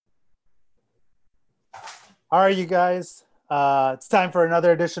All right, you guys. It's time for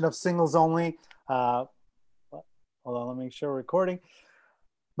another edition of Singles Only. Hold on, let me make sure we're recording.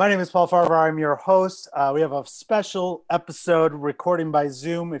 My name is Paul Farver. I'm your host. We have a special episode recording by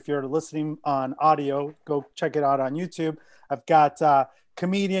Zoom. If you're listening on audio, go check it out on YouTube. I've got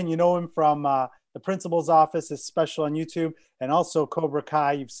comedian, you know him from the principal's office, is special on YouTube, and also Cobra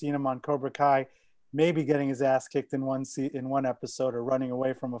Kai. You've seen him on Cobra Kai, maybe getting his ass kicked in one episode or running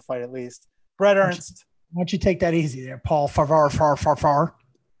away from a fight at least. Bret Ernst. Why don't you take that easy there, Paul? Far. I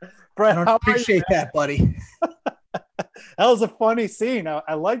Bret, don't how are you? appreciate that, buddy. That was a funny scene.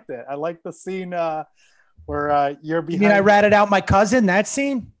 I liked it. I liked the scene where you're behind. You mean I ratted out my cousin, that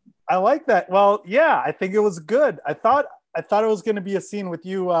scene? I like that. Well, yeah, I think it was good. I thought it was going to be a scene with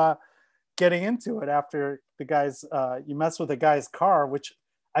you getting into it after the guys. You mess with a guy's car, which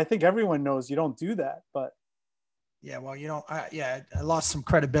I think everyone knows you don't do that. But yeah, well, I lost some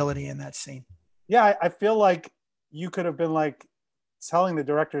credibility in that scene. yeah, I feel like you could have been like telling the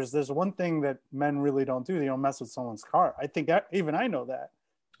directors, there's one thing that men really don't do. They don't mess with someone's car. I think even I know that.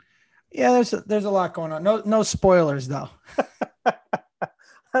 Yeah, there's a lot going on. No spoilers though.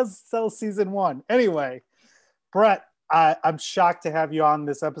 That's still season 1. Anyway, Bret, I'm shocked to have you on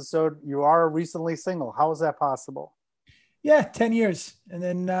this episode. You are recently single. How is that possible? Yeah, 10 years. And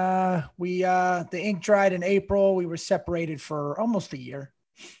then the ink dried in April. We were separated for almost a year.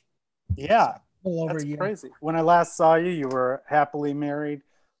 Yeah. A little over That's a year. crazy. When I last saw you, you were happily married,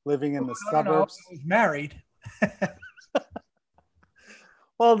 living in the suburbs. I was married.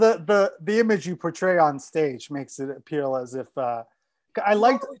 Well, the image you portray on stage makes it appeal as if I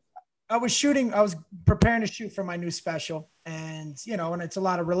was preparing to shoot for my new special, and and it's a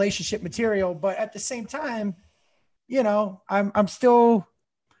lot of relationship material, but at the same time, I'm still,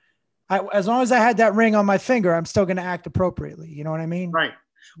 as long as I had that ring on my finger, I'm still going to act appropriately. You know what I mean? Right.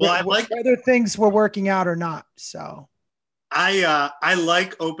 Well, whether things were working out or not. So I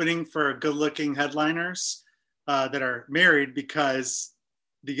like opening for good-looking headliners that are married, because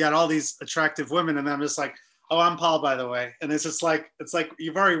you got all these attractive women, and I'm just like, oh, I'm Paul, by the way. And it's like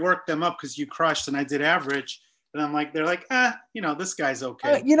you've already worked them up because you crushed and I did average. And I'm like, they're like, this guy's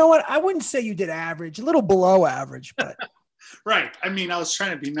okay. You know what? I wouldn't say you did average, a little below average, but right. I mean, I was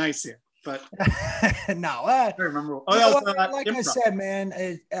trying to be nice here, but no. I remember. I said, man,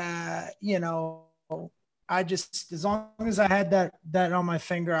 I just, as long as I had that on my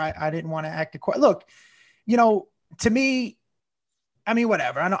finger, I didn't want to act quite. Look, to me, I mean,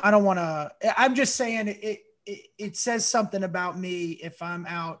 whatever. I don't want to. I'm just saying it says something about me if I'm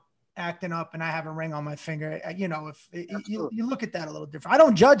out acting up and I have a ring on my finger. If you look at that a little different. I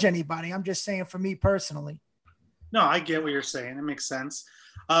don't judge anybody. I'm just saying for me personally. No, I get what you're saying. It makes sense.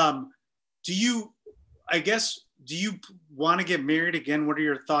 Do you want to get married again? What are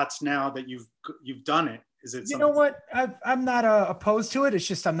your thoughts now that you've done it? Is it? You know what? I'm not opposed to it. It's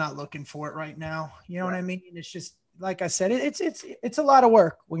just I'm not looking for it right now. You know what I mean? It's just, like I said, it's a lot of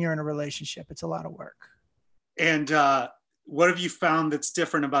work when you're in a relationship. It's a lot of work. And what have you found that's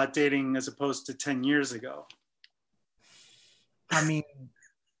different about dating as opposed to 10 years ago? I mean,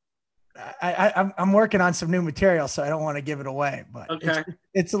 I'm working on some new material, so I don't want to give it away, but okay.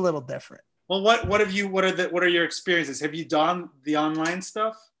 It's a little different. Well, what are your experiences? Have you done the online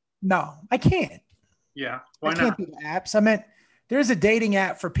stuff? No, I can't. Yeah. Why not? I can't do the apps. I meant there's a dating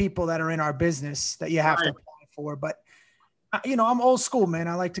app for people that are in our business that you have to apply for, but I'm old school, man.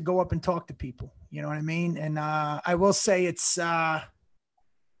 I like to go up and talk to people. You know what I mean? And I will say it's a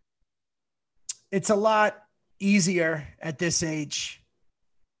lot easier at this age,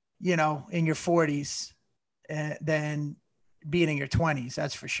 in your 40s than being in your 20s.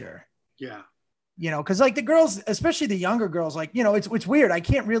 That's for sure. Yeah. Because like the girls, especially the younger girls, like, it's weird. I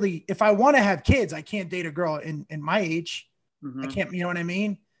can't really, if I want to have kids, I can't date a girl in my age. Mm-hmm. I can't, you know what I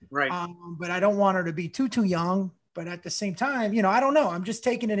mean? Right. But I don't want her to be too young. But at the same time, I don't know. I'm just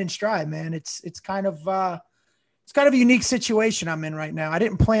taking it in stride, man. It's kind of a unique situation I'm in right now. I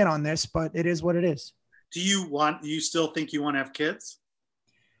didn't plan on this, but it is what it is. Do you still think you want to have kids?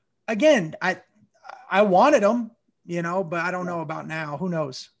 Again, I wanted them, but I don't know about now. Who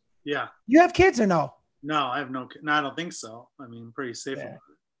knows? Yeah. You have kids or no? No, I have no. I don't think so. I mean, I'm pretty safe. Yeah.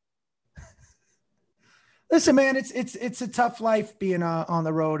 Listen, man, it's a tough life being on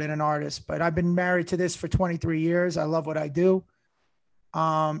the road and an artist, but I've been married to this for 23 years. I love what I do.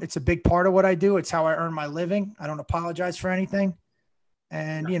 It's a big part of what I do. It's how I earn my living. I don't apologize for anything.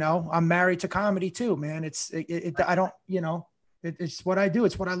 And, I'm married to comedy too, man. It's what I do.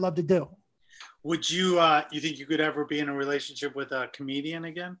 It's what I love to do. Would you think you could ever be in a relationship with a comedian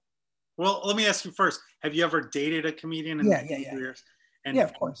again? Well, let me ask you first. Have you ever dated a comedian in yeah. years? Yeah,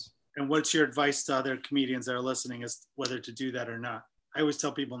 of course. And what's your advice to other comedians that are listening as whether to do that or not? I always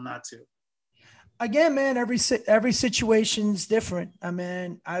tell people not to. Again, man, every situation's different. I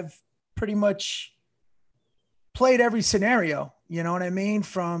mean, I've pretty much played every scenario. You know what I mean?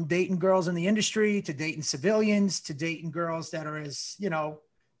 From dating girls in the industry to dating civilians to dating girls that are as,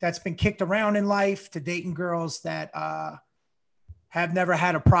 that's been kicked around in life to dating girls that have never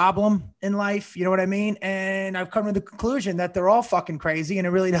had a problem in life. You know what I mean? And I've come to the conclusion that they're all fucking crazy and it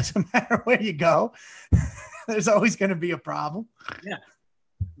really doesn't matter where you go. There's always going to be a problem. Yeah.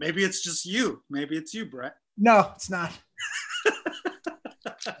 Maybe it's just you. Maybe it's you, Bret. No, it's not.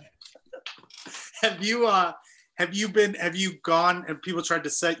 Have you gone and people tried to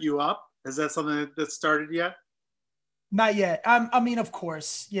set you up? Is that something that started yet? Not yet. I mean, of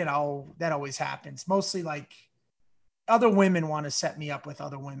course, that always happens. Mostly like other women want to set me up with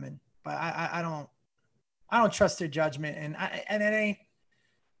other women, but I don't trust their judgment. And it ain't,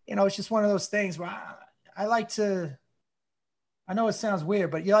 it's just one of those things where I like to, I know it sounds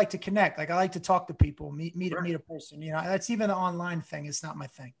weird, but you like to connect. Like I like to talk to people, meet a person, that's even the online thing. It's not my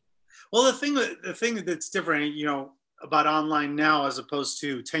thing. Well, the thing that's different, about online now as opposed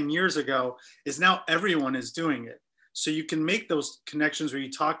to 10 years ago is now everyone is doing it. So you can make those connections where you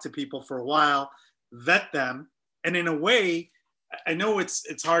talk to people for a while, vet them. And in a way, I know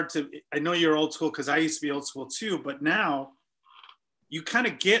it's hard to, I know you're old school because I used to be old school too, but now you kind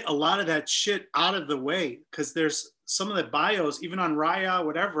of get a lot of that shit out of the way because there's some of the bios, even on Raya,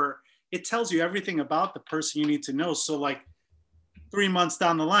 whatever, it tells you everything about the person you need to know. So like 3 months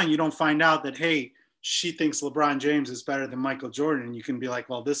down the line, you don't find out that, hey, she thinks LeBron James is better than Michael Jordan. And you can be like,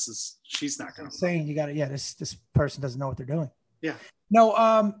 well, she's not going to. Saying you got to, this person doesn't know what they're doing. Yeah.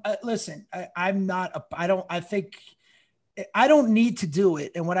 No, listen, I don't need to do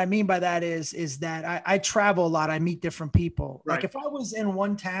it. And what I mean by that is that I travel a lot. I meet different people. Right. Like if I was in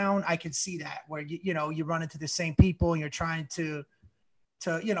one town, I could see that where, you run into the same people and you're trying to,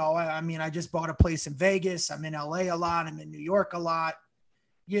 I just bought a place in Vegas. I'm in LA a lot. I'm in New York a lot.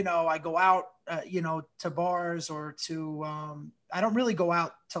 I go out, to bars or to, I don't really go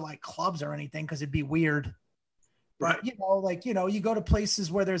out to like clubs or anything because it'd be weird. Right. But, you go to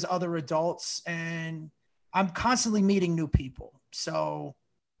places where there's other adults and I'm constantly meeting new people. So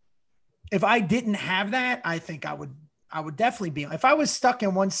if I didn't have that, I think I would definitely be, if I was stuck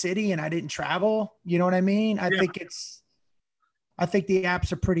in one city and I didn't travel, you know what I mean? I think the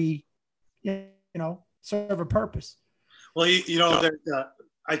apps are pretty, serve a purpose. Well,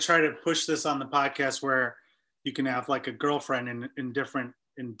 I try to push this on the podcast where you can have like a girlfriend in different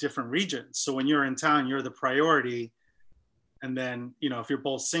regions. So when you're in town, you're the priority. And then, if you're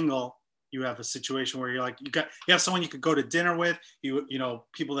both single, you have a situation where you're like, you have someone you could go to dinner with,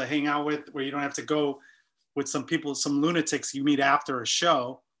 people to hang out with, where you don't have to go with some lunatics you meet after a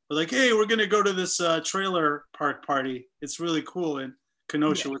show. But like, hey, we're going to go to this trailer park party. It's really cool in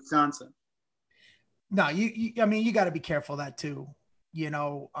Kenosha, Wisconsin. No, you got to be careful of that too. I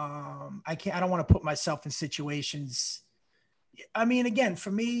don't want to put myself in situations. I mean, again,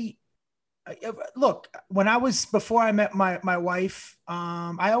 for me, look, before I met my wife,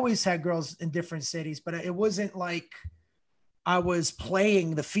 I always had girls in different cities, but it wasn't like I was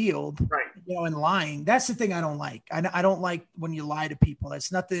playing the field, right? And lying. That's the thing I don't like. I don't like when you lie to people.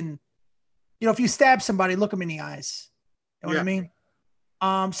 That's nothing, if you stab somebody, look them in the eyes. You know what I mean?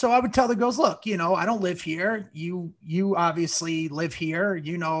 So I would tell the girls, look, I don't live here. You obviously live here,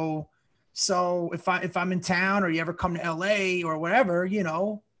 so if I'm in town or you ever come to LA or whatever,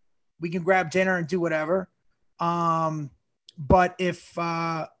 we can grab dinner and do whatever. But if,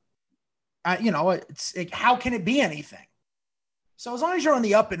 how can it be anything? So as long as you're on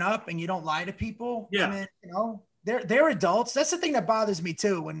the up and up and you don't lie to people, they're adults. That's the thing that bothers me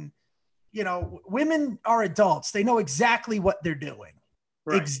too. When, women are adults, they know exactly what they're doing.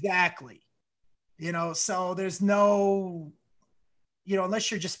 Right. Exactly. So there's no,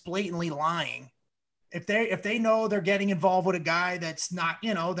 unless you're just blatantly lying. If they know they're getting involved with a guy that's not,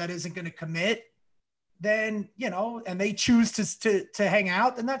 that isn't going to commit, then, and they choose to hang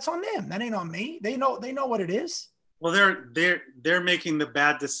out, then that's on them. That ain't on me. They know what it is. Well, they're making the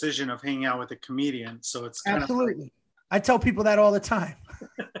bad decision of hanging out with a comedian. So it's kind absolutely. Of I tell people that all the time.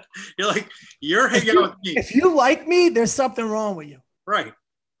 You're like, you're hanging out with me. If you like me, there's something wrong with you. Right.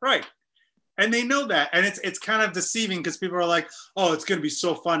 And they know that. And it's kind of deceiving because people are like, oh, it's going to be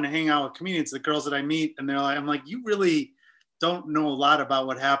so fun to hang out with comedians, the girls that I meet. And I'm like, you really don't know a lot about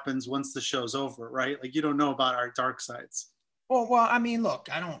what happens once the show's over, right? Like you don't know about our dark sides. Well, I mean, look,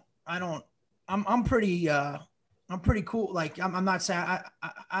 I'm pretty cool. Like I'm not saying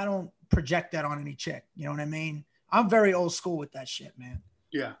I don't project that on any chick. You know what I mean? I'm very old school with that shit, man.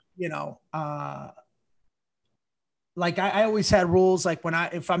 Yeah. You know, like I always had rules. Like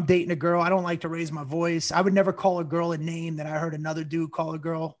if I'm dating a girl, I don't like to raise my voice. I would never call a girl a name that I heard another dude call a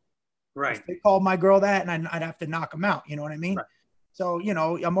girl. Right. If they called my girl that, and I'd have to knock them out. You know what I mean? Right. So, you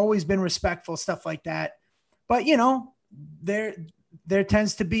know, I'm always been respectful, stuff like that. But, you know, there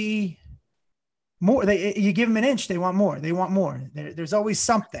tends to be more. You give them an inch, they want more. They want more. There's always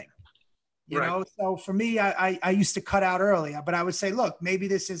something, you know? So for me, I used to cut out early, but I would say, look, maybe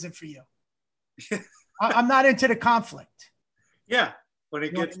this isn't for you. I'm not into the conflict. Yeah. When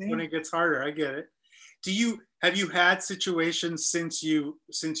it gets harder, I get it. Have you had situations since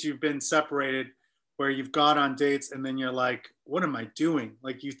you've been separated where you've gone on dates and then you're like, what am I doing?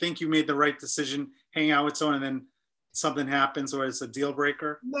 Like you think you made the right decision, hang out with someone, and then something happens or it's a deal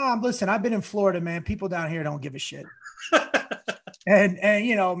breaker? No, listen, I've been in Florida, man. People down here don't give a shit. and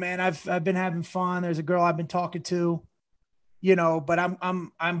you know, man, I've been having fun. There's a girl I've been talking to, you know, but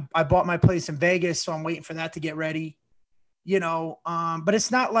I bought my place in Vegas, so I'm waiting for that to get ready, you know. But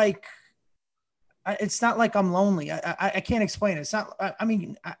it's not like I'm lonely. I can't explain it. It's not. I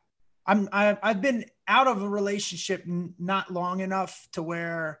mean, I've been out of a relationship not long enough to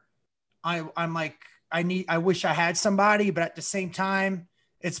where I'm like I wish I had somebody, but at the same time,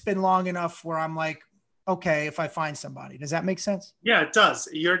 it's been long enough where I'm like, okay, if I find somebody. Does that make sense? Yeah, it does.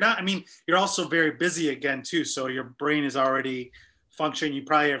 You're also very busy again too, so your brain is already functioning. You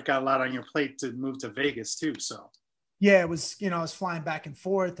probably have got a lot on your plate to move to Vegas too. So yeah, it was, you know, I was flying back and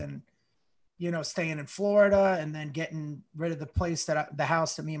forth and, you know, staying in Florida and then getting rid of the place the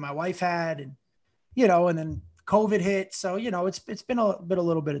house that me and my wife had, and, you know, and then COVID hit. So, you know, it's been a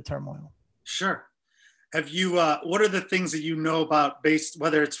little bit of turmoil. Sure. Have you, what are the things that you know about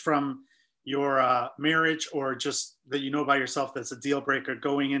whether it's from your marriage or just that you know about yourself that's a deal breaker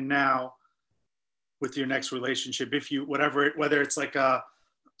going in now with your next relationship? Whether it's like a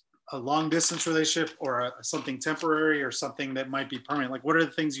long distance relationship or something temporary or something that might be permanent, like what are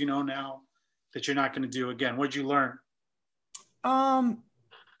the things you know now that you're not going to do again? What'd you learn? No,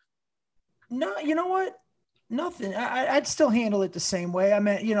 you know what? Nothing. I'd still handle it the same way. I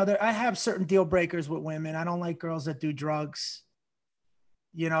mean, you know, I have certain deal breakers with women. I don't like girls that do drugs.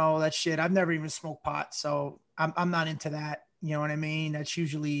 You know, that shit. I've never even smoked pot, so I'm not into that. You know what I mean? That's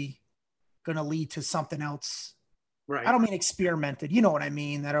usually going to lead to something else. Right. I don't mean experimented. You know what I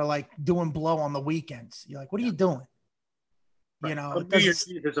mean? That are like doing blow on the weekends. You're like, what are you doing? Right. You know, well, New Year's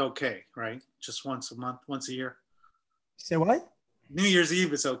Eve is okay, right? Just once a month, once a year. Say what? New Year's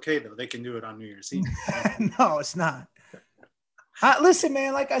Eve is okay though. They can do it on New Year's Eve. No, it's not. Listen,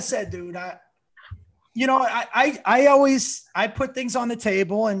 man, like I said, dude, I always put things on the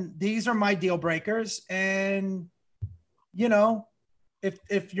table, and these are my deal breakers. And, you know,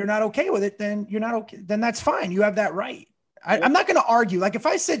 if you're not okay with it, then you're not okay. Then that's fine. You have that right. I'm not going to argue. Like if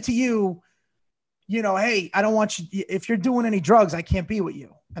I said to you, you know, hey, I don't want you, if you're doing any drugs, I can't be with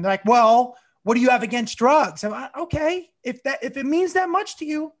you. And they're like, well, what do you have against drugs? I'm like, okay. If it means that much to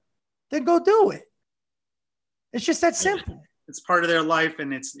you, then go do it. It's just that simple. It's part of their life,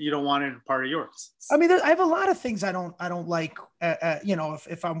 and you don't want it part of yours. I mean, I have a lot of things I don't like, you know,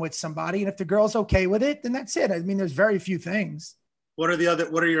 if I'm with somebody, and if the girl's okay with it, then that's it. I mean, there's very few things. What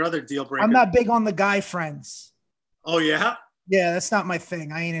are your other deal breakers? I'm not big on the guy friends. Oh yeah? Yeah, that's not my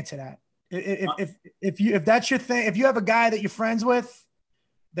thing. I ain't into that. If that's your thing, if you have a guy that you're friends with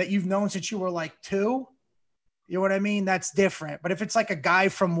that you've known since you were like 2, you know what I mean? That's different. But if it's like a guy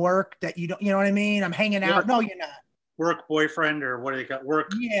from work that you don't, you know what I mean? I'm hanging out. No, you're not. Work boyfriend, or what do they got?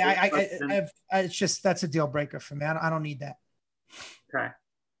 Work. Yeah, it's just, that's a deal breaker for me. I don't need that. Okay.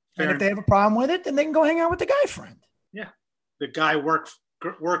 And if they have a problem with it, then they can go hang out with the guy friend. Yeah. The guy work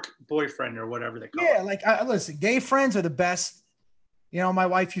boyfriend or whatever they call it. Yeah, like listen, gay friends are the best. You know, my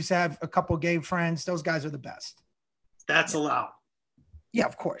wife used to have a couple of gay friends. Those guys are the best. That's allowed. Yeah,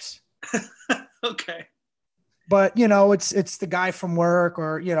 of course. Okay. But you know, it's the guy from work,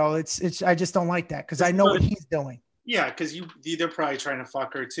 or you know, it's I just don't like that because I know what he's doing. Yeah, because they're probably trying to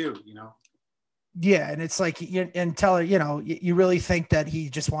fuck her too, you know. Yeah, and it's like, and tell her, you know, you really think that he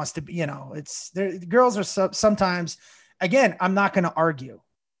just wants to be, you know, girls are sometimes. Again, I'm not going to argue.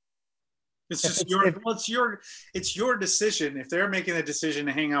 It's just it's your decision. If they're making a decision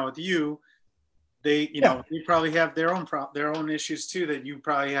to hang out with you, they probably have their own issues too that you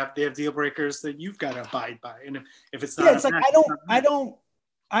probably have. They have deal breakers that you've got to abide by. And if it's not, yeah, it's like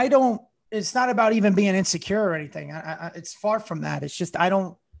I don't. It's not about even being insecure or anything. It's far from that. It's just I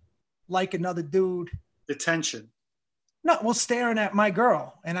don't like another dude. The tension. No, well, staring at my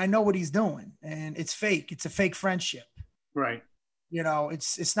girl, and I know what he's doing, and it's fake. It's a fake friendship. Right. You know,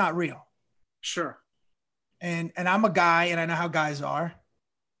 it's not real. Sure. And I'm a guy, and I know how guys are.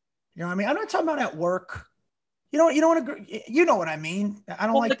 You know what I mean? I'm not talking about at work. You don't agree. You know what I mean? I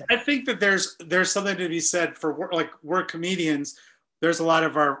don't like that. I think that there's something to be said for like we're comedians. There's a lot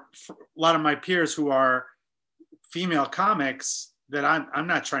of my peers who are female comics that I'm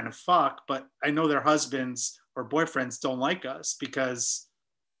not trying to fuck, but I know their husbands or boyfriends don't like us because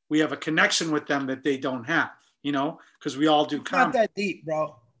we have a connection with them that they don't have, because we all do It's comedy. not that deep,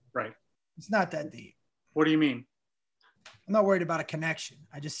 bro. Right. It's not that deep. What do you mean? I'm not worried about a connection.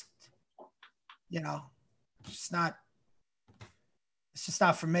 I just, it's just not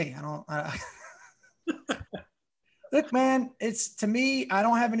for me. Look, man, to me, I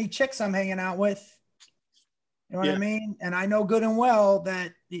don't have any chicks I'm hanging out with. You know what I mean? And I know good and well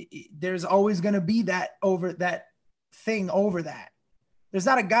that there's always going to be that thing over that. There's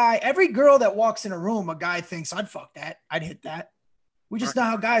not a guy, every girl that walks in a room, a guy thinks I'd fuck that. I'd hit that. We just know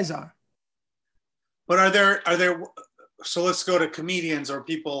how guys are. But are there, so let's go to comedians or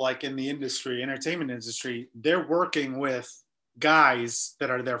people like in the industry, entertainment industry, they're working with guys that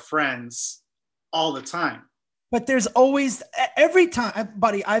are their friends all the time. But there's always, every time,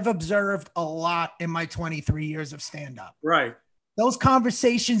 buddy, I've observed a lot in my 23 years of stand-up. Right. Those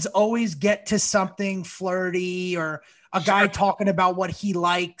conversations always get to something flirty or a guy talking about what he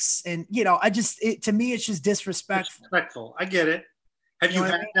likes. And, to me, it's just disrespectful. Disrespectful. I get it. Have you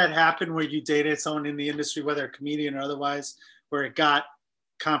had that happen where you dated someone in the industry, whether a comedian or otherwise, where it got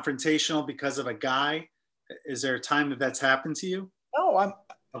confrontational because of a guy? Is there a time that's happened to you? No,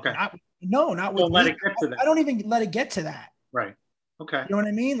 okay. Not with Don't let it get to that. I don't even let it get to that. Right. Okay. You know what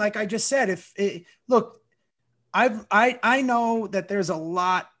I mean? Like I just said, look, I know that there's a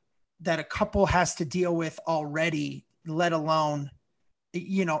lot that a couple has to deal with already, let alone,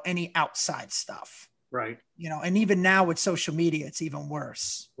 any outside stuff. Right. And even now with social media, it's even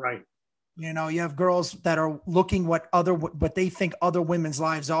worse. Right. You have girls that are looking what they think other women's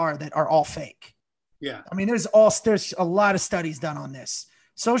lives are that are all fake. Yeah. I mean, there's a lot of studies done on this.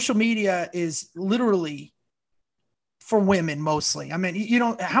 Social media is literally for women mostly. I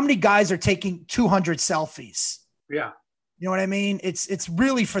mean, how many guys are taking 200 selfies? Yeah. You know what I mean? It's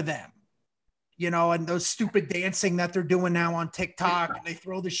really for them, and those stupid dancing that they're doing now on TikTok and they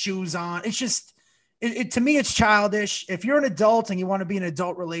throw the shoes on. It's just, to me, it's childish. If you're an adult and you want to be in an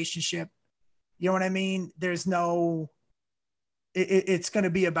adult relationship, you know what I mean? There's it's going to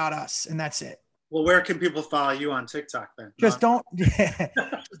be about us and that's it. Well, where can people follow you on TikTok then? Just don't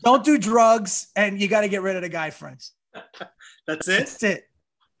do drugs, and you got to get rid of the guy friends. That's it. That's it.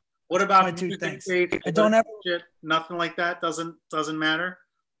 What about my 2 things? I don't ever shit, nothing like that. Doesn't matter.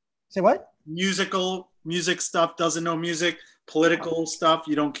 Say what? Music stuff. Doesn't know music. Political stuff.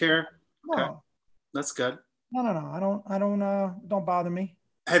 You don't care. No. Okay. That's good. No. I don't bother me.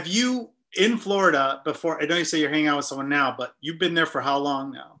 Have you in Florida before? I know you say you're hanging out with someone now, but you've been there for how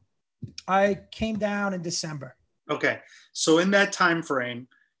long now? I came down in December. Okay. So in that time frame,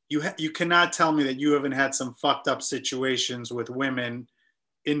 you cannot tell me that you haven't had some fucked up situations with women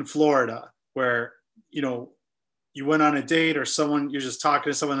in Florida where, you went on a date or you're just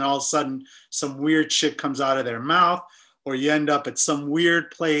talking to someone and all of a sudden some weird shit comes out of their mouth, or you end up at some weird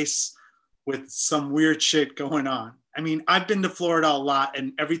place with some weird shit going on. I mean, I've been to Florida a lot,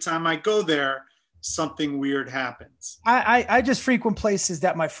 and every time I go there, something weird happens. I just frequent places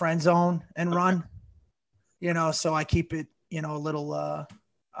that my friends own and run, so I keep it, a little,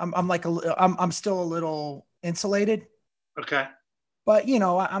 I'm still a little insulated. Okay. But,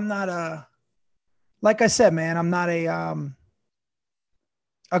 I'm not like I said, man, I'm not a,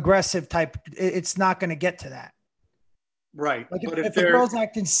 aggressive type. It's not going to get to that. Right. Like if a girl's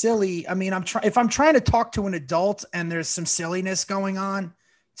acting silly, I mean, if I'm trying to talk to an adult and there's some silliness going on,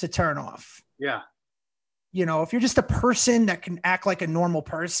 it's a turn off. Yeah. If you're just a person that can act like a normal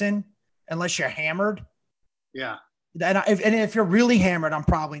person, unless you're hammered. Yeah. And if you're really hammered, I'm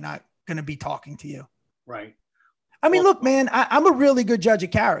probably not going to be talking to you. Right. I mean, look, man, I'm a really good judge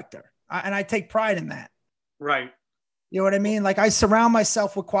of character, and I take pride in that. Right. You know what I mean? Like I surround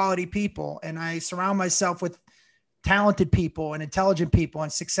myself with quality people, and I surround myself with talented people and intelligent people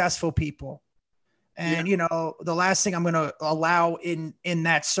and successful people. And, the last thing I'm going to allow in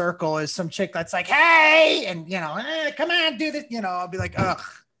that circle is some chick that's like, hey, and, come on, do this. I'll be like, ugh,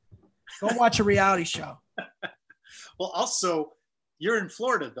 go watch a reality show. Well, also, you're in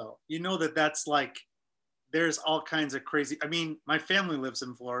Florida, though. That's like, there's all kinds of crazy. I mean, my family lives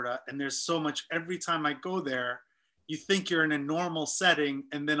in Florida, and there's so much. Every time I go there, you think you're in a normal setting,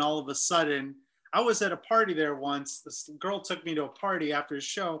 and then all of a sudden, I was at a party there once. This girl took me to a party after a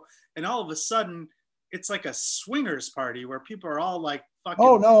show, and all of a sudden, it's like a swingers party where people are all like fucking.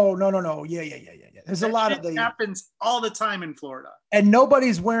 Oh, no. Yeah. There's a lot of happens all the time in Florida. And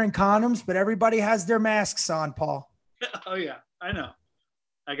nobody's wearing condoms, but everybody has their masks on, Paul. Oh yeah, I know.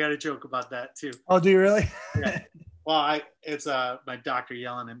 I got a joke about that too. Oh, do you really? Yeah. Well, it's my doctor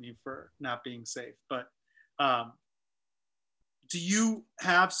yelling at me for not being safe. But do you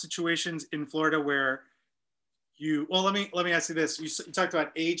have situations in Florida where let me ask you this. You talked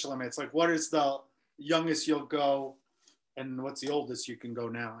about age limits. Like, what is the youngest you'll go, and what's the oldest you can go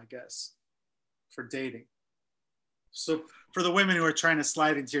now, I guess, for dating? So for the women who are trying to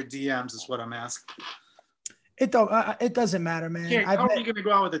slide into your DMs is what I'm asking. It doesn't matter, man. How are you going to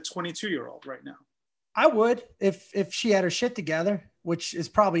go out with a 22-year-old right now? I would if she had her shit together, which is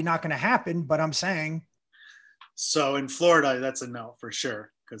probably not going to happen, but I'm saying. So in Florida, that's a no for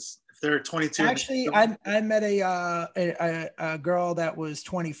sure. Because if they're 22. Actually, I met a girl that was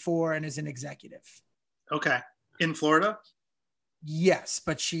 24 and is an executive. Okay. In Florida? Yes,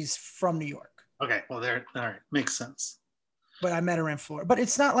 but she's from New York. Okay. Well, all right. Makes sense. But I met her in Florida. But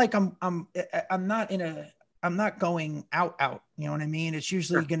it's not like I'm not going out. You know what I mean? It's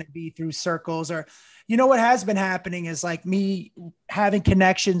usually going to be through circles or, what has been happening is like me having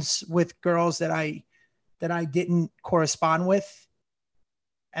connections with girls that I didn't correspond with.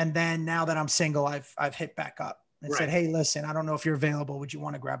 And then now that I'm single, I've hit back up and said, hey, listen, I don't know if you're available. Would you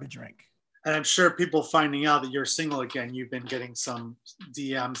want to grab a drink? And I'm sure people finding out that you're single again, you've been getting some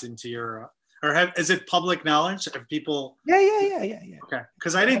DMs into your, is it public knowledge? Have people? Yeah. Okay.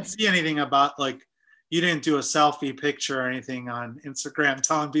 Because I didn't see anything about like, you didn't do a selfie picture or anything on Instagram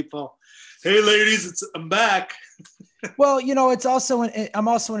telling people, hey ladies, I'm back. Well, it's also I'm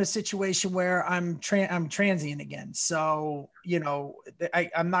also in a situation where I'm transient again. So,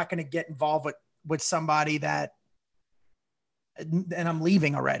 I'm not going to get involved with somebody that, and I'm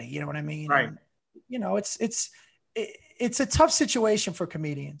leaving already. You know what I mean? Right. And, it's a tough situation for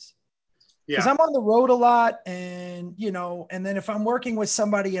comedians. Because Yeah. I'm on the road a lot and, and then if I'm working with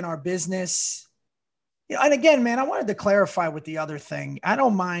somebody in our business, and again, man, I wanted to clarify with the other thing. I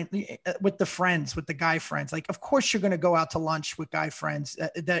don't mind with the guy friends. Like, of course you're going to go out to lunch with guy friends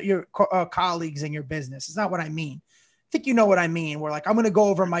that your colleagues in your business. It's not what I mean. I think you know what I mean. We're like, I'm going to go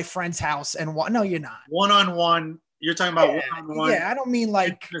over my friend's house and no, you're not. One-on-one. You're talking about one-on-one. Yeah. I don't mean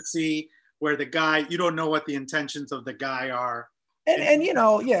like intimacy where the guy, you don't know what the intentions of the guy are.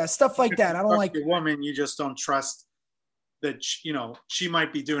 And stuff like that. I don't like a woman. You just don't trust that, she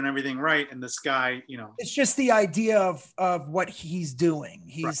might be doing everything right. And this guy, it's just the idea of what he's doing.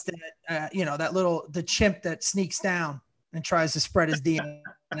 He's the chimp that sneaks down and tries to spread his DNA.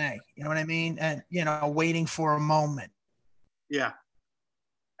 You know what I mean? And, waiting for a moment. Yeah.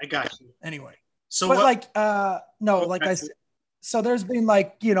 I got you. Anyway. So I said, so there's been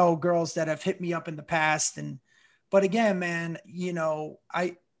like, girls that have hit me up in the past but again, man,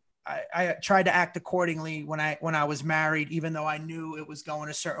 I tried to act accordingly when I was married, even though I knew it was going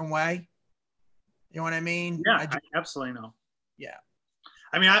a certain way. You know what I mean? Yeah, I absolutely know. Yeah.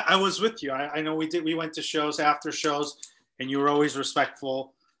 I mean, I was with you. I know we went to shows after shows and you were always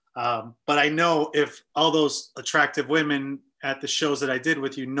respectful. But I know if all those attractive women at the shows that I did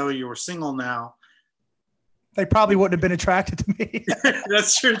with you know you were single now, they probably wouldn't have been attracted to me.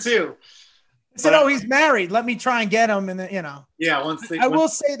 That's true too. I said, "Oh, he's married. Let me try and get him." And then, Yeah. I will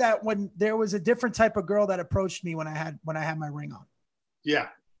say that when there was a different type of girl that approached me when I had my ring on. Yeah.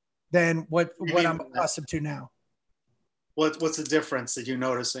 Than what I'm accustomed to now. What's the difference that you're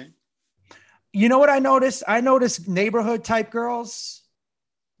noticing? You know what I noticed? I noticed neighborhood type girls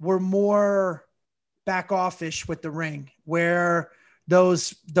were more back offish with the ring, where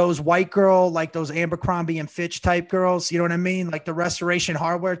those white girl, like those Abercrombie and Fitch type girls, you know what I mean? Like the Restoration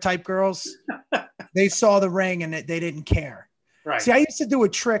Hardware type girls, they saw the ring and they didn't care. Right. See, I used to do a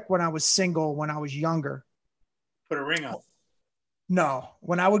trick when I was single, when I was younger. Put a ring on. No,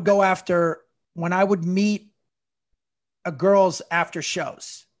 when I would meet a girls after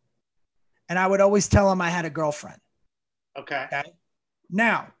shows, and I would always tell them I had a girlfriend. Okay.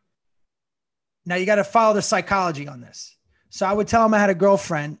 Now you got to follow the psychology on this. So I would tell them I had a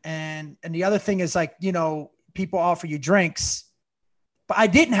girlfriend, and the other thing is like, people offer you drinks, but I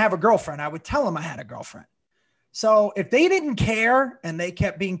didn't have a girlfriend. I would tell them I had a girlfriend. So if they didn't care and they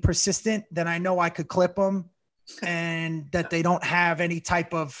kept being persistent, then I know I could clip them and that they don't have any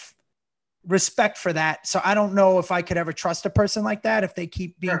type of respect for that. So I don't know if I could ever trust a person like that if they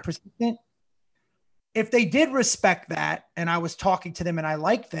keep being persistent. If they did respect that and I was talking to them and I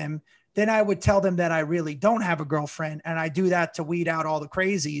liked them, then I would tell them that I really don't have a girlfriend. And I do that to weed out all the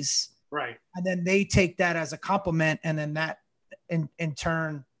crazies. Right. And then they take that as a compliment. And then that in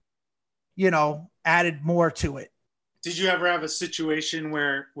turn, added more to it. Did you ever have a situation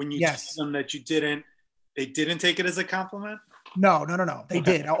where when you Yes. told them that they didn't take it as a compliment? No. They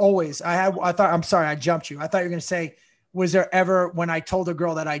did. I thought, I'm sorry, I jumped you. I thought you were going to say, was there ever when I told a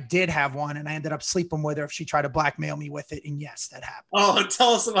girl that I did have one and I ended up sleeping with her if she tried to blackmail me with it? And yes, that happened. Oh,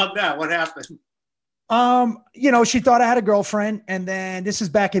 tell us about that. What happened? She thought I had a girlfriend, and then this is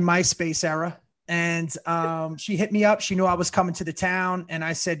back in MySpace era. And she hit me up. She knew I was coming to the town, and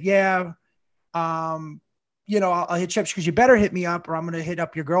I said, yeah, I'll hit you up because you better hit me up or I'm going to hit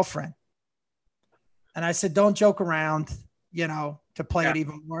up your girlfriend. And I said, don't joke around, to play it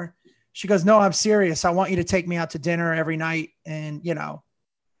even more. She goes, no, I'm serious. I want you to take me out to dinner every night. And,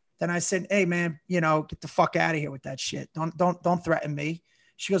 then I said, hey man, get the fuck out of here with that shit. Don't threaten me.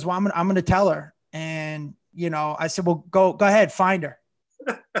 She goes, well, I'm going to tell her. And, I said, well, go ahead, find her.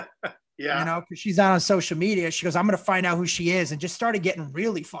 Yeah. Because she's not on social media. She goes, I'm going to find out who she is, and just started getting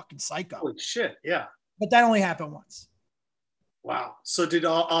really fucking psycho. Holy shit. Yeah. But that only happened once. Wow. So did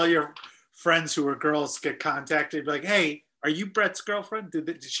all your friends who were girls get contacted? Like, hey, are you Bret's girlfriend?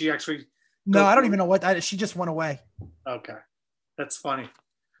 Did she actually? No, I don't even know what she just went away. Okay. That's funny.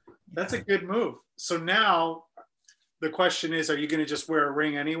 That's a good move. So now the question is, are you going to just wear a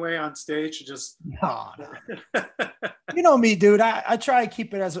ring anyway on stage? No. You know me, dude. I try to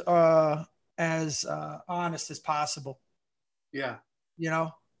keep it as honest as possible. Yeah.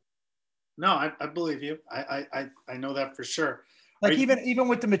 No, I believe you. I know that for sure. Like even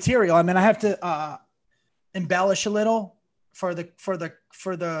with the material, I mean, I have to embellish a little I'll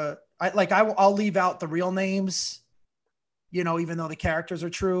leave out the real names, even though the characters are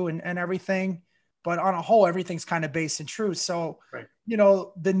true and everything. But on a whole, everything's kind of based in truth. So, right.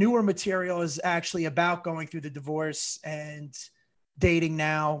 The newer material is actually about going through the divorce and dating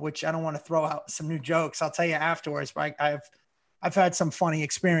now, which I don't want to throw out some new jokes. I'll tell you afterwards, but I've had some funny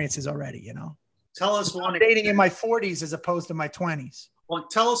experiences already, Tell us one. Dating in my 40s as opposed to my 20s. Well,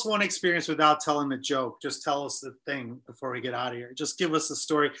 tell us one experience without telling the joke. Just tell us the thing before we get out of here. Just give us the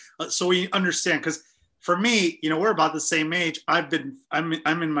story so we understand. Because for me, we're about the same age. I'm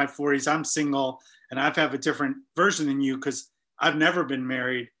in my 40s. I'm single, and I've a different version than you because I've never been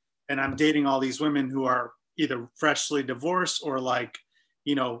married, and I'm dating all these women who are either freshly divorced or are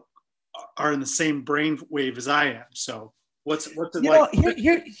in the same brain wave as I am. So what's it like?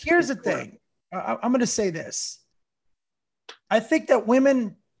 Here's the thing. I'm going to say this. I think that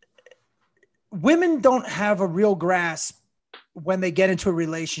women don't have a real grasp when they get into a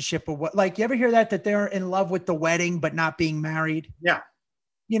relationship or what, like, you ever hear that they're in love with the wedding, but not being married? Yeah.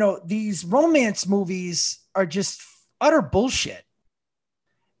 These romance movies are just utter bullshit.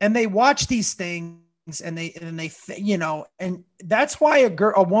 And they watch these things and and that's why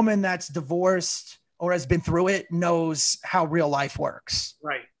a woman that's divorced or has been through it knows how real life works.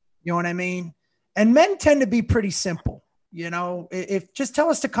 Right. You know what I mean? And men tend to be pretty simple. If just tell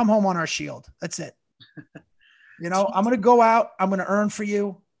us to come home on our shield. That's it. I'm going to go out. I'm going to earn for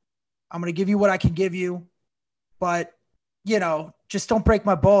you. I'm going to give you what I can give you. But, just don't break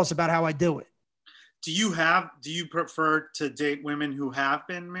my balls about how I do it. Do you prefer to date women who have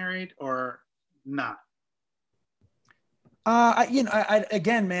been married or not?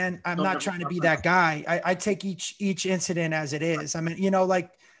 Again, man, I'm not trying to be that guy. I take each incident as it is. I mean,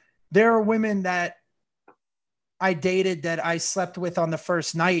 there are women that I dated that I slept with on the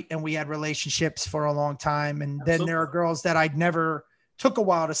first night and we had relationships for a long time. And then there are girls that I'd never took a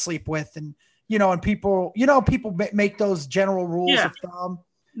while to sleep with. And, and people make those general rules of thumb.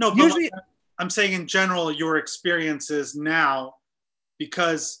 No, but usually I'm saying in general, your experiences now,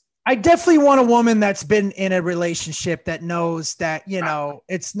 because I definitely want a woman that's been in a relationship that knows that,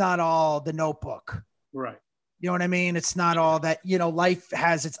 it's not all the Notebook. Right. You know what I mean? It's not all that, life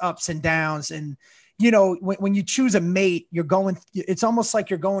has its ups and downs. And, when you choose a mate, it's almost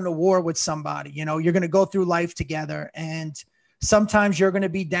like you're going to war with somebody. You're going to go through life together. And sometimes you're going to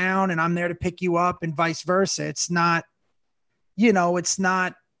be down and I'm there to pick you up and vice versa. It's not,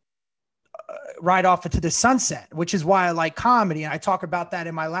 right off into the sunset, which is why I like comedy. And I talk about that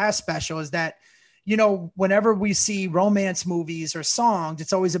in my last special is that, whenever we see romance movies or songs,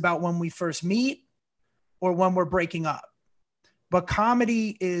 it's always about when we first meet or when we're breaking up. But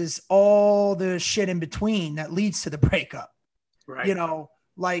comedy is all the shit in between that leads to the breakup. Right.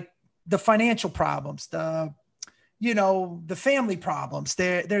 Like the financial problems, the family problems.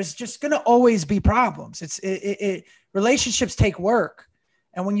 There's just going to always be problems. Relationships take work.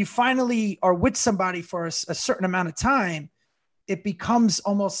 And when you finally are with somebody for a certain amount of time, it becomes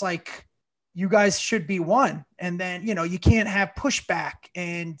almost like you guys should be one. And then, you can't have pushback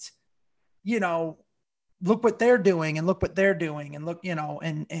and, look what they're doing and look what they're doing and look,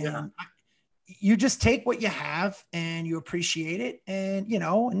 you just take what you have and you appreciate it. And, you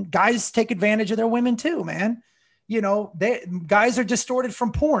know, and guys take advantage of their women too, man. You know, guys are distorted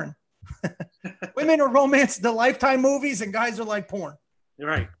from porn. Women are romance, the Lifetime movies, and guys are like porn. You're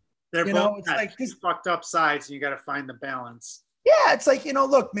right. They're you both know, it's like this fucked up sides, and you got to find the balance. Yeah, it's like, you know,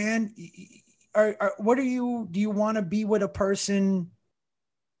 look, man, do you want to be with a person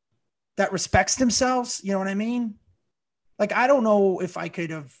that respects themselves? You know what I mean? Like, I don't know if I could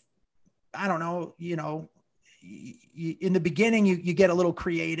have, I don't know, you know, in the beginning, you get a little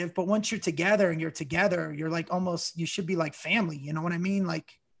creative, but once you're together, you're like, almost, you should be like family. You know what I mean?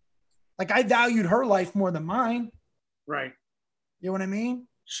 Like I valued her life more than mine. Right. You know what I mean?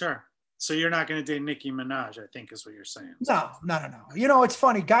 Sure. So you're not going to date Nicki Minaj, I think is what you're saying. No. You know, it's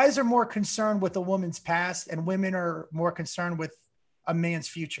funny. Guys are more concerned with a woman's past, and women are more concerned with a man's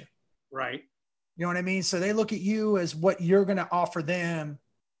future. Right. You know what I mean? So they look at you as what you're going to offer them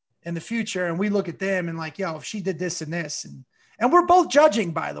in the future. And we look at them and like, yo, if she did this and this, and we're both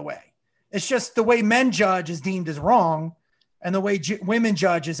judging, by the way. It's just the way men judge is deemed as wrong, and the way women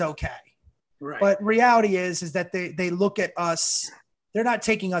judge is okay. Right. But reality is that they look at us. They're not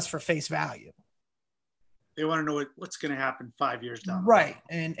taking us for face value. They want to know what's going to happen 5 years down. Right.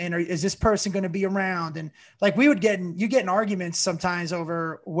 And is this person going to be around? And like you get in arguments sometimes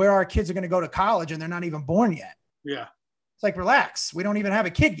over where our kids are going to go to college, and they're not even born yet. Yeah. It's like, relax. We don't even have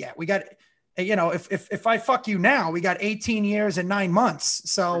a kid yet. We got, you know, if I fuck you now, we got 18 years and 9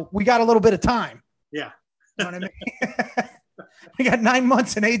 months. So we got a little bit of time. Yeah. You know what I mean? We got 9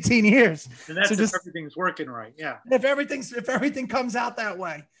 months and 18 years. And that's so if everything's working right. Yeah. If everything comes out that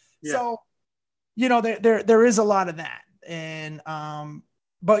way. Yeah. So, you know, there is a lot of that. And,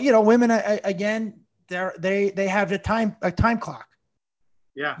 but you know, women, again, they have a time clock.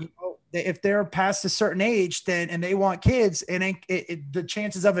 Yeah. You know, if they're past a certain age, and they want kids, and the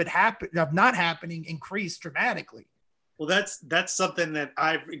chances of not happening increase dramatically. Well, that's something that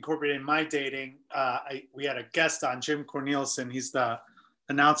I've incorporated in my dating. We had a guest on, Jim Cornelison. He's the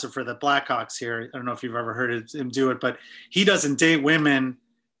announcer for the Blackhawks here. I don't know if you've ever heard him do it, but he doesn't date women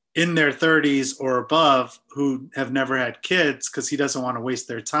in their 30s or above who have never had kids because he doesn't want to waste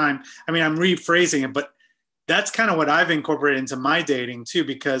their time. I mean, I'm rephrasing it, but that's kind of what I've incorporated into my dating too,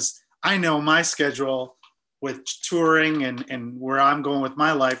 because I know my schedule with touring and where I'm going with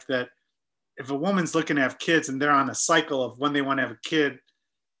my life, that if a woman's looking to have kids and they're on a cycle of when they want to have a kid,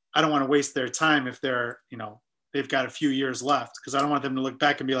 I don't want to waste their time if they're, you know, they've got a few years left, because I don't want them to look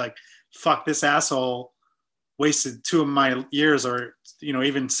back and be like, fuck, this asshole wasted 2 of my years, or, you know,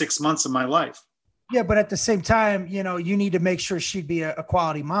 even 6 months of my life. Yeah. But at the same time, you know, you need to make sure she'd be a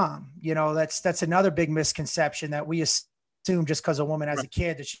quality mom. You know, that's another big misconception, that we assume just because a woman has a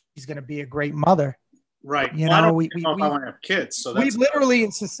kid that she's going to be a great mother. Right. You well, know, I don't know if I want to have kids. So we literally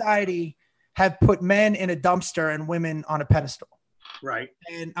in society have put men in a dumpster and women on a pedestal. Right.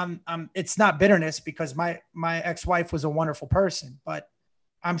 And it's not bitterness, because my ex-wife was a wonderful person, but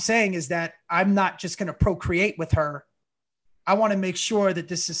I'm saying is that I'm not just going to procreate with her. I want to make sure that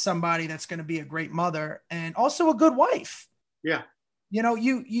this is somebody that's going to be a great mother and also a good wife. Yeah. You know,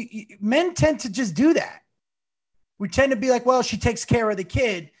 you men tend to just do that. We tend to be like, well, she takes care of the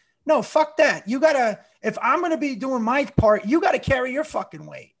kid. No, fuck that. You gotta, if I'm going to be doing my part, you got to carry your fucking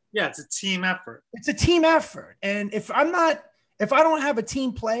weight. Yeah. It's a team effort. It's a team effort. And if I don't have a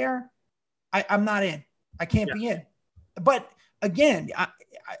team player, I'm not in. I can't be in. But again,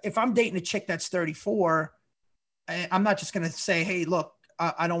 if I'm dating a chick that's 34, I'm not just going to say, hey, look,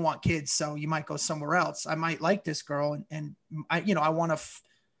 I don't want kids, so you might go somewhere else. I might like this girl, and I want to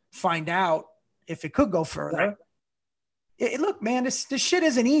find out if it could go further. Right. Look, man, this shit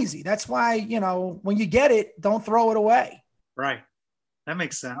isn't easy. That's why, you know, when you get it, don't throw it away. Right. That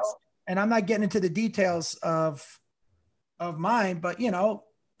makes sense. And I'm not getting into the details of mine, but, you know,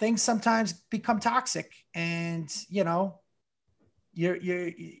 things sometimes become toxic, and, you know,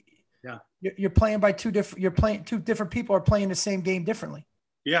 you're playing by two different people are playing the same game differently.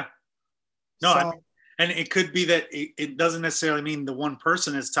 Yeah. No, and it could be that it doesn't necessarily mean the one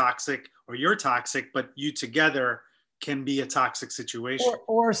person is toxic or you're toxic, but you together can be a toxic situation.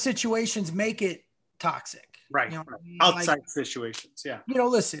 Or situations make it toxic. Right. You know what I mean? Outside situations. Yeah. You know,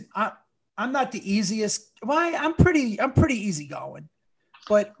 listen, I'm not the easiest. Well, I'm pretty easygoing,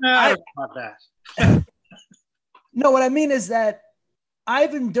 but not that. No, what I mean is that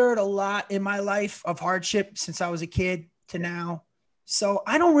I've endured a lot in my life of hardship since I was a kid to now. So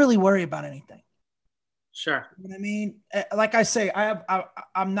I don't really worry about anything. Sure. You know what I mean? Like I say,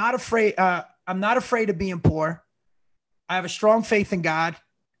 I'm not afraid. I'm not afraid of being poor. I have a strong faith in God,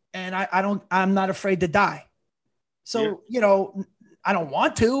 and I'm not afraid to die. So, you know, I don't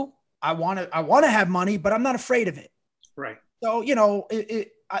want to, I want to have money, but I'm not afraid of it. Right. So,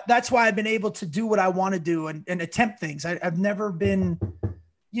 that's why I've been able to do what I want to do and attempt things. I've never been,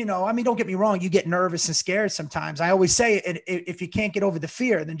 don't get me wrong. You get nervous and scared sometimes. I always say if you can't get over the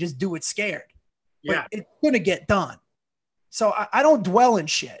fear, then just do it scared. Yeah. But it's going to get done. So I don't dwell in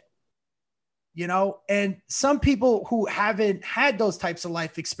shit, and some people who haven't had those types of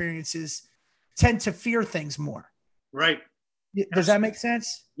life experiences tend to fear things more. Right. Does that make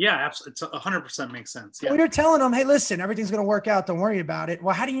sense? Yeah, absolutely. It's 100% makes sense. Yeah. When you're telling them, hey, listen, everything's going to work out. Don't worry about it.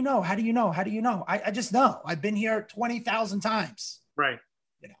 Well, how do you know? How do you know? How do you know? I just know. I've been here 20,000 times. Right.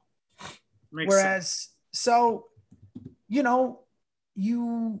 Whereas, sense. So,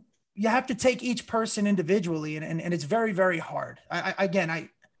 you have to take each person individually, and it's very, very hard.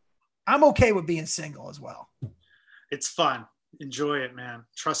 I'm okay with being single as well. It's fun. Enjoy it, man.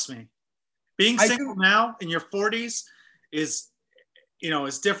 Trust me. Being single now in your 40s is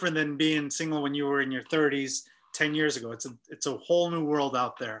different than being single when you were in your 30s 10 years ago. It's a whole new world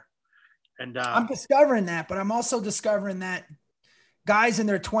out there. And I'm discovering that, but I'm also discovering that guys in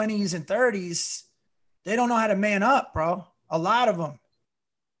their 20s and 30s, they don't know how to man up, bro. A lot of them,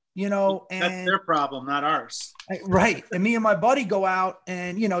 and that's their problem, not ours. Right. And me and my buddy go out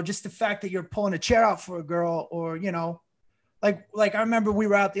and, just the fact that you're pulling a chair out for a girl or, like I remember we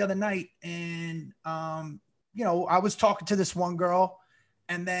were out the other night and, I was talking to this one girl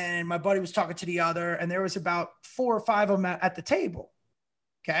and then my buddy was talking to the other and there was about 4 or 5 of them at the table.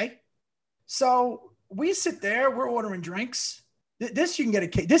 Okay. So we sit there, we're ordering drinks. This you can get a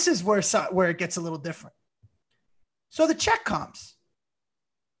cake. This is where it gets a little different. So the check comes.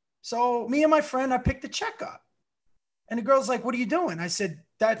 So me and my friend, I picked the check up and the girl's like, what are you doing? I said,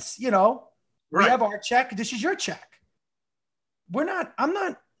 that's, we have our check. This is your check.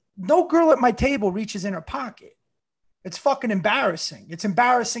 No girl at my table reaches in her pocket. It's fucking embarrassing. It's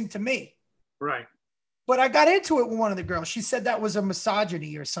embarrassing to me. Right. But I got into it with one of the girls. She said that was a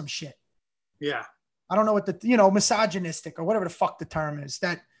misogyny or some shit. Yeah. I don't know what misogynistic or whatever the fuck the term is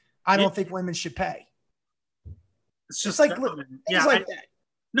that I don't think women should pay. It's just like, yeah, like that.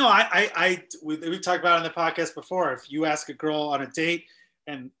 No, we've talked about it on the podcast before. If you ask a girl on a date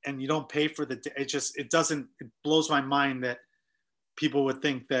and you don't pay for the date, it blows my mind that people would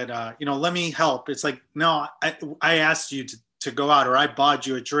think that, let me help. It's like, no, I asked you to go out or I bought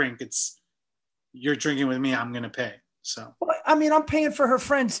you a drink. You're drinking with me. I'm going to pay. So, I'm paying for her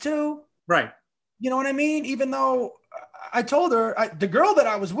friends too. Right. You know what I mean? Even though I told her, the girl that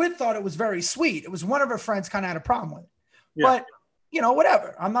I was with thought it was very sweet. It was one of her friends kind of had a problem with it. Yeah. But,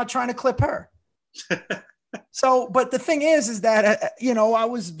 whatever. I'm not trying to clip her. So, but the thing is that, I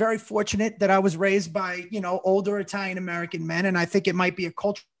was very fortunate that I was raised by, older Italian-American men. And I think it might be a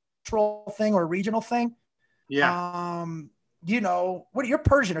cultural thing or a regional thing. Yeah. You're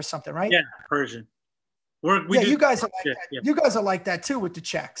Persian or something, right? Yeah, Persian. You guys are like that. Yeah. You guys are like that too with the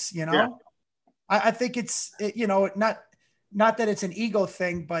checks, Yeah. I think it's, not that it's an ego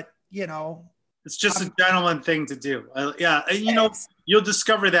thing, but, it's just a gentleman thing to do. You'll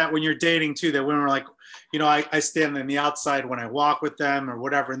discover that when you're dating too, that women are like, I stand on the outside when I walk with them or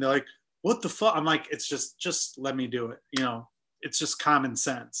whatever. And they're like, what the fuck? I'm like, it's just let me do it. It's just common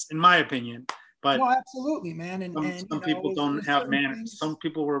sense in my opinion, but well, absolutely, man. And some people don't have manners. Some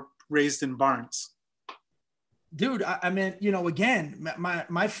people were raised in barns. Dude, again,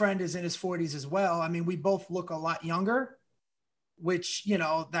 my friend is in his 40s as well. I mean, we both look a lot younger, which,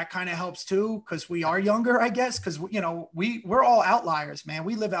 that kind of helps too, because we are younger, I guess, because, we're all outliers, man.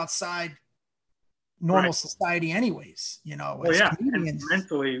 We live outside normal society anyways, Well, yeah, and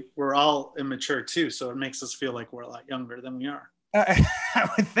mentally, we're all immature too, so it makes us feel like we're a lot younger than we are. I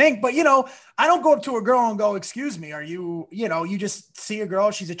would think, but I don't go up to a girl and go, excuse me, are you, you just see a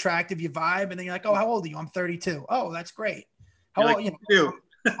girl, she's attractive, you vibe, and then you're like, oh, how old are you? I'm 32. Oh, that's great. How old? You?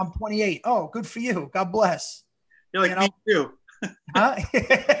 I'm 28. Oh, good for you. God bless. You're like, me too. Huh?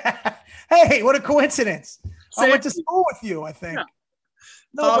 Hey, what a coincidence. I went to school with you, I think. Yeah.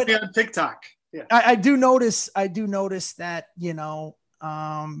 Follow me on TikTok. Yeah. I do notice that,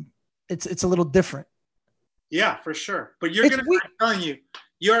 it's a little different. Yeah, for sure. But I'm telling you,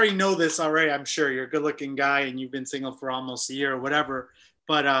 you already know this already. I'm sure you're a good looking guy and you've been single for almost a year or whatever,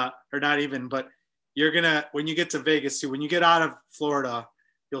 but, or not even, but when you get to Vegas too, when you get out of Florida,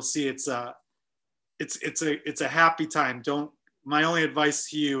 you'll see it's a happy time. My only advice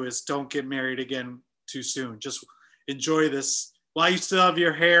to you is don't get married again too soon. Just enjoy this while you still have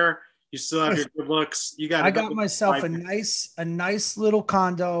your hair. You still have your good looks. I got myself a nice little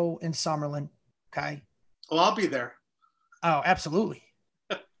condo in Summerlin. Okay. Oh, I'll be there. Oh, absolutely.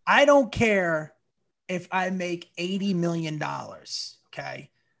 I don't care if I make $80 million. Okay.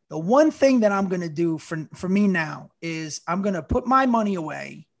 The one thing that I'm going to do for me now is I'm going to put my money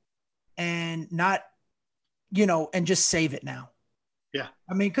away and not, and just save it now. Yeah.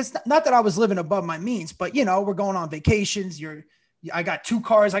 I mean, because not that I was living above my means, but, we're going on vacations. I got 2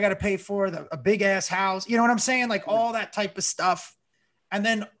 cars I got to pay for, a big ass house. You know what I'm saying? Like all that type of stuff. And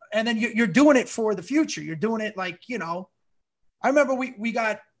then you're doing it for the future. You're doing it like, I remember we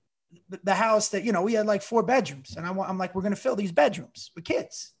got the house that, we had like 4 bedrooms, and I'm like, we're going to fill these bedrooms with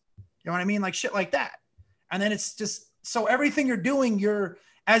kids. You know what I mean? Like shit like that. And then it's just, so everything you're doing,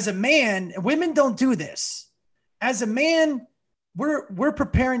 as a man, women don't do this. As a man, we're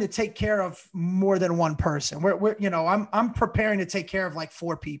preparing to take care of more than one person. I'm preparing to take care of like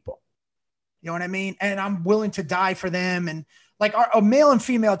 4 people. You know what I mean? And I'm willing to die for them. And like a male and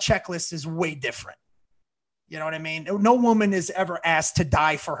female checklist is way different. You know what I mean? No woman is ever asked to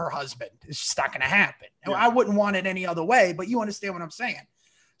die for her husband. It's just not going to happen. Yeah. I wouldn't want it any other way, but you understand what I'm saying?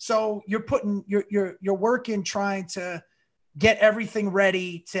 So you're putting you're working, trying to get everything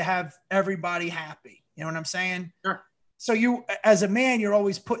ready to have everybody happy. You know what I'm saying? Sure. So you, as a man, you're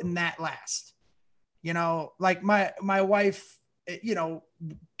always putting that last, like my wife,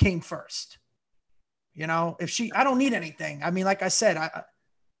 came first, I don't need anything. I mean, like I said,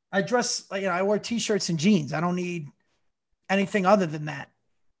 I dress, I wear t-shirts and jeans. I don't need anything other than that.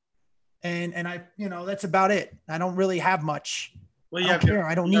 And I, that's about it. I don't really have much. Well,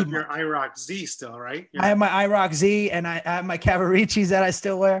 I don't need your IROC Z still, right? I have my IROC Z, and I have my Cavariccis that I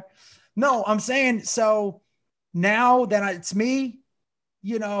still wear. No, I'm saying, so now that it's me,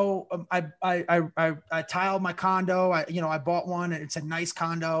 I tiled my condo. I bought one, and it's a nice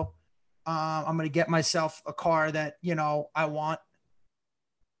condo. I'm going to get myself a car that, I want.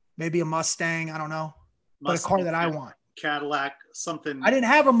 Maybe a Mustang. I don't know, but a car that I want. Cadillac, something. I didn't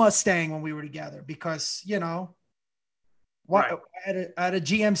have a Mustang when we were together because, right. I had a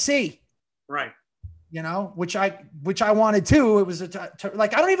GMC, right? Which I wanted too. It was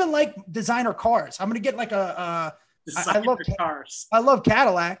like, I don't even like designer cars. I'm gonna get like designer cars. I love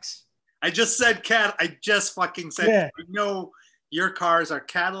Cadillacs. I just said I just fucking said. Yeah. I know your cars are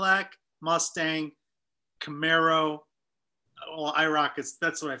Cadillac, Mustang, Camaro. Well, IROC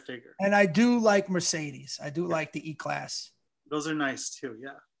that's what I figured. And I do like Mercedes. I do like the E-Class. Those are nice too.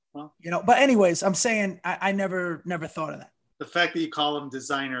 Yeah. Well, but anyways, I'm saying I never thought of that. The fact that you call them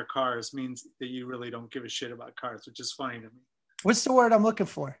designer cars means that you really don't give a shit about cars, which is funny to me. What's the word I'm looking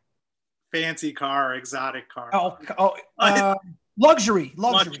for? Fancy car, exotic car. Luxury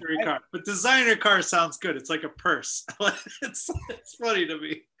right? Car. But designer car sounds good. It's like a purse. it's funny to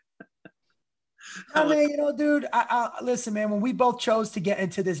me. I mean, dude, I listen, man, when we both chose to get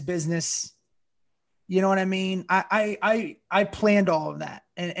into this business, you know what I mean? I planned all of that.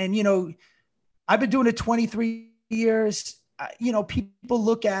 And I've been doing it 23 years. People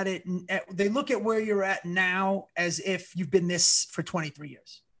look at it and they look at where you're at now as if you've been this for 23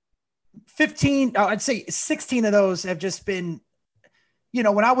 years. 15, I'd say 16 of those have just been,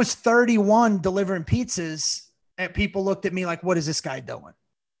 when I was 31 delivering pizzas, and people looked at me like, what is this guy doing?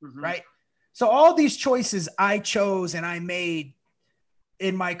 Mm-hmm. Right. So all these choices I chose and I made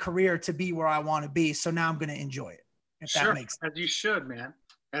in my career to be where I want to be. So now I'm going to enjoy it. If that makes sense. As you should, man.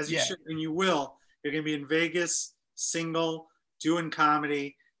 As you should. And you will. You're going to be in Vegas, single, doing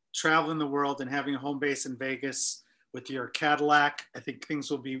comedy, traveling the world, and having a home base in Vegas with your Cadillac. I think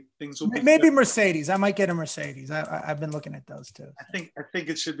things will be maybe good. Mercedes. I might get a Mercedes. I've been looking at those too. I think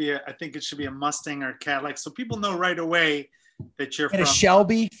it should be a Mustang or a Cadillac, so people know right away that you're from a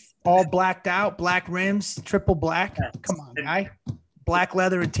Shelby, all blacked out, black rims, triple black. Yes. Come on, guy. Black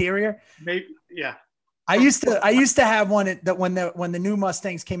leather interior. Maybe, yeah. I used to have one that when the new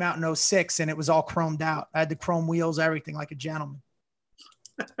Mustangs came out in 2006 and it was all chromed out. I had the chrome wheels, everything, like a gentleman.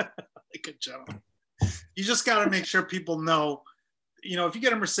 Like a gentleman. You just got to make sure people know, if you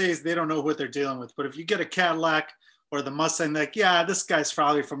get a Mercedes, they don't know what they're dealing with. But if you get a Cadillac or the Mustang, like, yeah, this guy's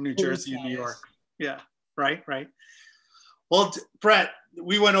probably from New Jersey and New York. Yeah. Right. Well, Bret,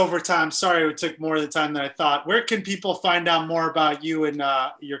 we went over time. Sorry, it took more of the time than I thought. Where can people find out more about you and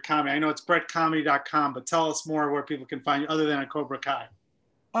your comedy? I know it's bretcomedy.com, but tell us more where people can find you other than on Cobra Kai.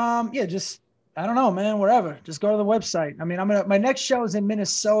 Just, I don't know, man, wherever. Just go to the website. I mean, my next show is in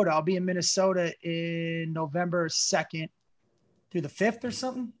Minnesota. I'll be in Minnesota in November 2nd through the 5th or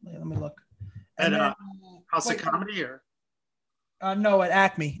something. Let me look. And House of Comedy or? No, at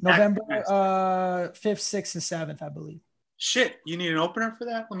Acme. November 5th, 6th, and 7th, I believe. Shit, you need an opener for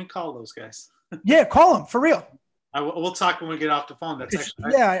that? Let me call those guys. Yeah, call them for real. We'll talk when we get off the phone. That's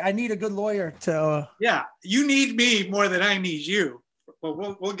actually I need a good lawyer to. Yeah, you need me more than I need you.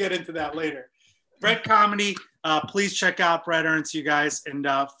 But we'll get into that later. Bret Comedy, Please check out Bret Ernst, you guys, and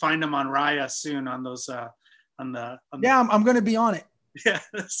find him on Raya soon on those Yeah, I'm going to be on it. Yeah,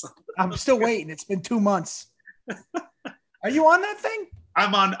 I'm still waiting. It's been 2 months. Are you on that thing?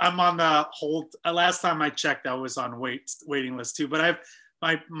 I'm on the hold. Last time I checked, I was on waiting list too. But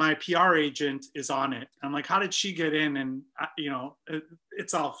my PR agent is on it. I'm like, how did she get in? And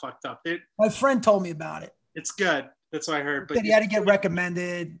it's all fucked up. My friend told me about it. It's good. That's what I heard. But he had to get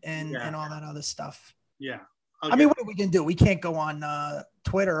recommended and all that other stuff. Yeah. I mean, what are we can do? We can't go on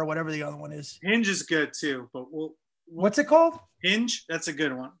Twitter or whatever the other one is. Hinge is good too, but what's it called? Hinge. That's a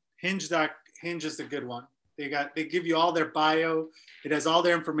good one. Hinge is a good one. They give you all their bio. It has all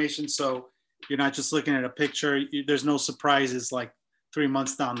their information, so you're not just looking at a picture. There's no surprises like 3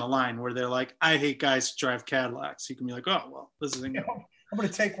 months down the line where they're like, I hate guys who drive Cadillacs. You can be like, oh well, this isn't good. I'm gonna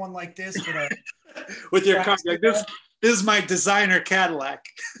take one like this with your car. Like this is my designer Cadillac.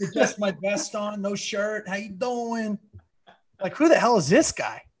 With just my vest on, no shirt. How you doing? Like, who the hell is this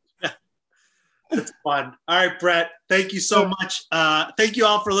guy? It's fun. All right, Bret. Thank you so much. Thank you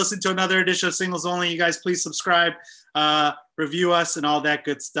all for listening to another edition of Singles Only. You guys, please subscribe, review us, and all that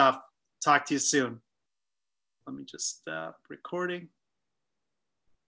good stuff. Talk to you soon. Let me just recording.